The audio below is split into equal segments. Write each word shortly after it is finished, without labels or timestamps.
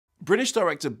British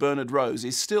director Bernard Rose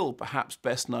is still perhaps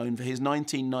best known for his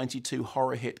 1992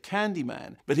 horror hit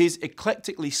Candyman, but his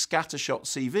eclectically scattershot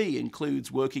CV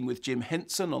includes working with Jim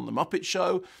Henson on The Muppet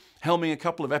Show, helming a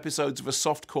couple of episodes of a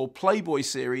softcore Playboy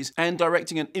series, and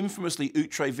directing an infamously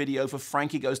outre video for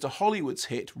Frankie Goes to Hollywood's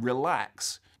hit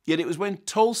Relax. Yet it was when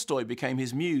Tolstoy became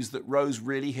his muse that Rose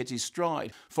really hit his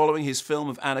stride, following his film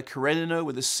of Anna Karenina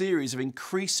with a series of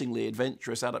increasingly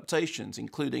adventurous adaptations,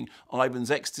 including Ivan's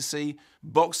Ecstasy,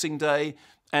 Boxing Day,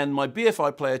 and my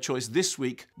BFI player choice this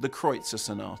week, the Kreutzer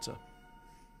Sonata.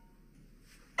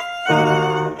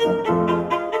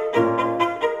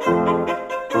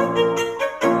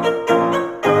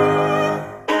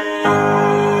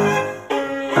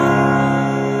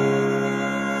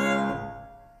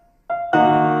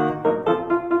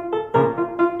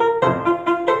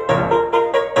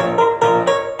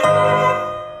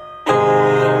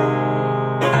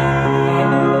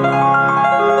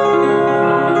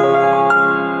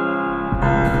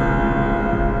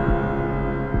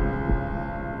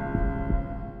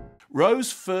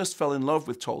 Rose first fell in love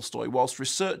with Tolstoy whilst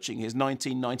researching his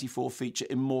 1994 feature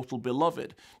Immortal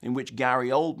Beloved, in which Gary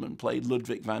Oldman played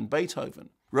Ludwig van Beethoven.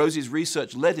 Rose's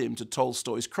research led him to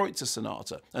Tolstoy's Kreutzer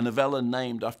Sonata, a novella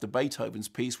named after Beethoven's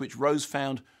piece, which Rose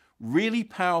found really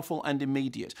powerful and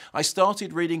immediate. I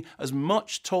started reading as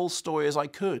much Tolstoy as I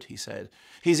could, he said.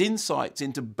 His insights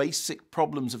into basic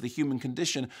problems of the human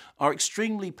condition are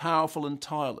extremely powerful and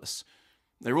tireless.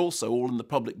 They're also all in the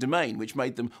public domain, which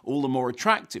made them all the more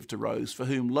attractive to Rose, for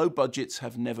whom low budgets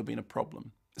have never been a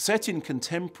problem. Set in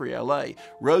contemporary LA,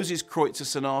 Rose's Kreutzer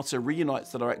Sonata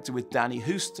reunites the director with Danny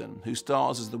Houston, who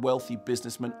stars as the wealthy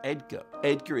businessman Edgar.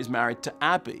 Edgar is married to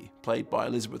Abby, played by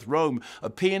Elizabeth Rome, a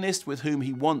pianist with whom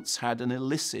he once had an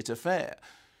illicit affair.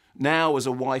 Now, as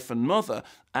a wife and mother,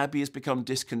 Abby has become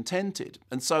discontented,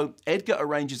 and so Edgar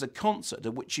arranges a concert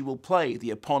at which she will play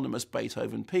the eponymous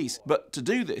Beethoven piece. But to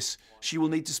do this, she will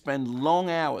need to spend long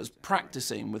hours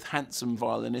practicing with handsome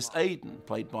violinist Aidan,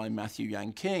 played by Matthew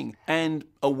Yang King. And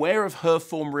aware of her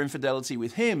former infidelity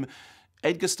with him,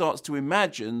 Edgar starts to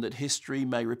imagine that history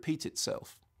may repeat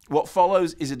itself. What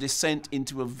follows is a descent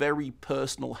into a very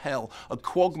personal hell, a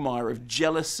quagmire of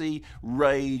jealousy,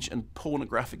 rage, and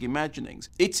pornographic imaginings.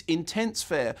 It's intense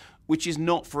fare, which is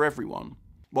not for everyone.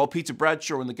 While Peter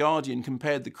Bradshaw in The Guardian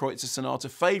compared the Kreutzer Sonata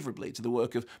favourably to the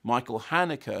work of Michael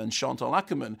Haneke and Chantal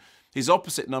Akerman, his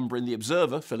opposite number in The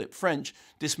Observer, Philip French,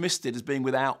 dismissed it as being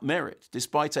without merit,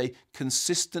 despite a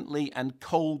consistently and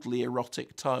coldly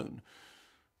erotic tone.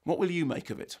 What will you make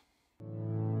of it?